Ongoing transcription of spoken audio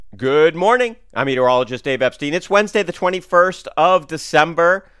Good morning. I'm meteorologist Dave Epstein. It's Wednesday, the 21st of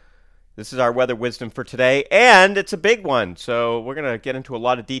December. This is our weather wisdom for today, and it's a big one. So we're going to get into a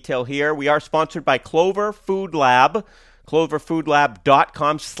lot of detail here. We are sponsored by Clover Food Lab,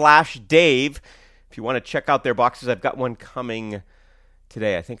 cloverfoodlab.com/Dave. If you want to check out their boxes, I've got one coming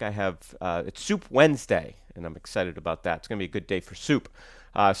today. I think I have, it's Soup Wednesday, and I'm excited about that. It's going to be a good day for soup.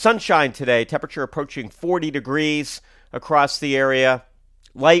 Sunshine today, temperature approaching 40 degrees across the area.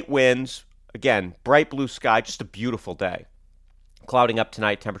 Light winds, again, bright blue sky, just a beautiful day. Clouding up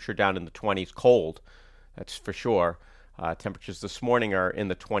tonight, temperature down in the 20s, cold, that's for sure. Temperatures this morning are in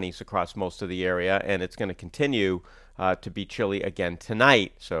the 20s across most of the area, and it's going to continue to be chilly again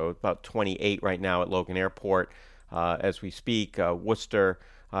tonight. So about 28 right now at Logan Airport as we speak. Worcester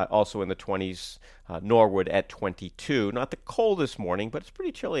also in the 20s, Norwood at 22. Not the coldest morning, but it's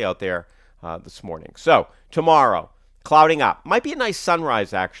pretty chilly out there this morning. So tomorrow, clouding up. Might be a nice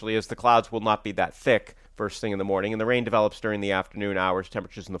sunrise, actually, as the clouds will not be that thick first thing in the morning, and the rain develops during the afternoon hours,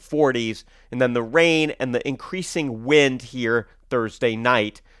 temperatures in the 40s, and then the rain and the increasing wind here Thursday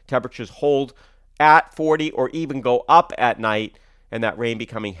night. Temperatures hold at 40 or even go up at night, and that rain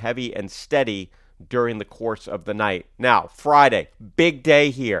becoming heavy and steady during the course of the night. Now, Friday, big day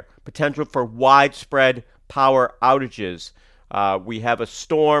here. Potential for widespread power outages. We have a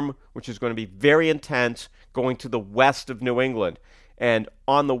storm, which is going to be very intense, going to the west of New England. And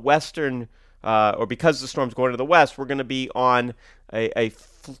on the western, or because the storm's going to the west, we're going to be on a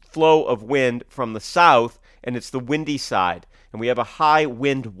flow of wind from the south, and it's the windy side. And we have a high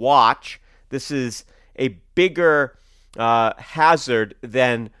wind watch. This is a bigger hazard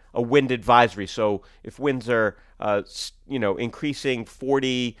than a wind advisory. So if winds are, increasing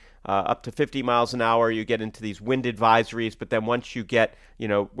 40 up to 50 miles an hour, you get into these wind advisories. But then once you get,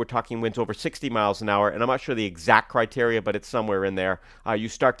 we're talking winds over 60 miles an hour, and I'm not sure the exact criteria, but it's somewhere in there, you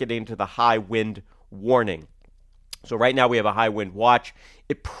start getting into the high wind warning. So right now we have a high wind watch.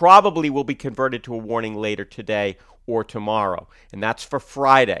 It probably will be converted to a warning later today or tomorrow, and that's for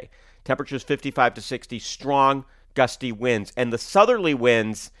Friday. Temperatures 55 to 60, strong, gusty winds. And the southerly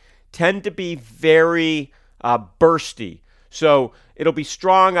winds tend to be very bursty. So it'll be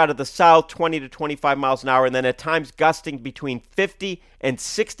strong out of the south, 20 to 25 miles an hour, and then at times gusting between 50 and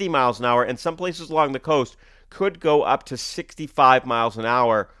 60 miles an hour, and some places along the coast could go up to 65 miles an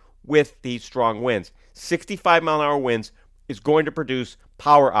hour with these strong winds. 65-mile-an-hour winds is going to produce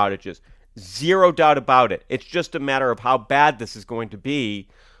power outages. Zero doubt about it. It's just a matter of how bad this is going to be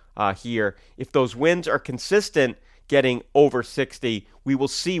here. If those winds are consistent getting over 60, we will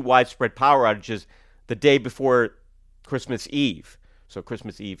see widespread power outages the day before Christmas Eve. So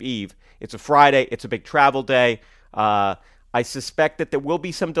Christmas Eve. It's a Friday. It's a big travel day. I suspect that there will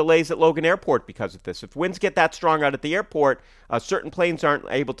be some delays at Logan Airport because of this. If winds get that strong out at the airport, certain planes aren't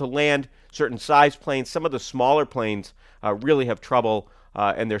able to land, certain size planes. Some of the smaller planes really have trouble,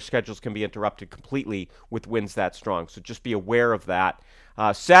 and their schedules can be interrupted completely with winds that strong. So just be aware of that.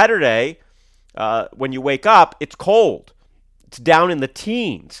 Saturday, when you wake up, it's cold. It's down in the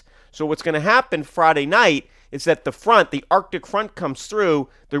teens. So what's going to happen Friday night is that the Arctic front comes through,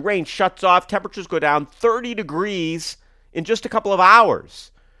 the rain shuts off, temperatures go down 30 degrees in just a couple of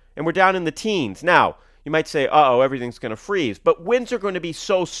hours, and we're down in the teens. Now, you might say, everything's going to freeze, but winds are going to be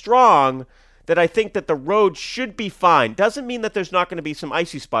so strong that I think that the road should be fine. Doesn't mean that there's not going to be some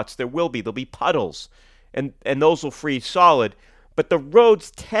icy spots. There will be. There'll be puddles, and those will freeze solid. But the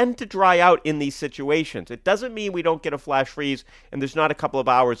roads tend to dry out in these situations. It doesn't mean we don't get a flash freeze and there's not a couple of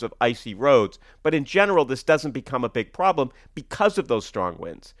hours of icy roads. But in general, this doesn't become a big problem because of those strong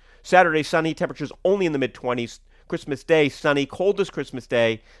winds. Saturday, sunny, temperatures only in the mid-20s. Christmas Day, sunny, coldest Christmas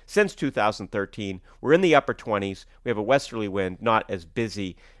Day since 2013. We're in the upper 20s. We have a westerly wind, not as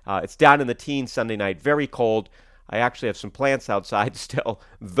busy. It's down in the teens Sunday night, very cold. I actually have some plants outside still.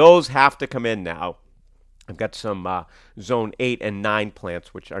 Those have to come in now. I've got some zone 8 and 9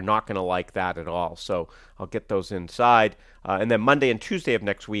 plants, which are not going to like that at all. So I'll get those inside. And then Monday and Tuesday of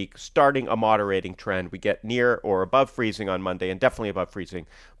next week, starting a moderating trend. We get near or above freezing on Monday and definitely above freezing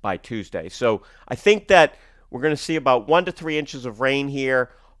by Tuesday. So I think that we're going to see about 1 to 3 inches of rain here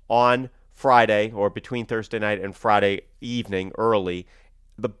on Friday, or between Thursday night and Friday evening early.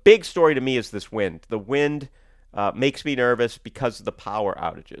 The big story to me is this wind. The wind makes me nervous because of the power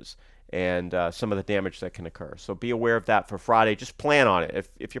outages and some of the damage that can occur. So be aware of that for Friday. Just plan on it.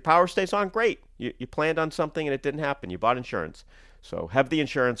 If your power stays on, great. You planned on something and it didn't happen. You bought insurance. So have the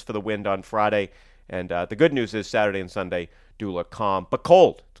insurance for the wind on Friday. And the good news is Saturday and Sunday do look calm, but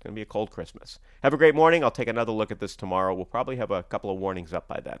cold. It's going to be a cold Christmas. Have a great morning. I'll take another look at this tomorrow. We'll probably have a couple of warnings up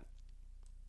by then.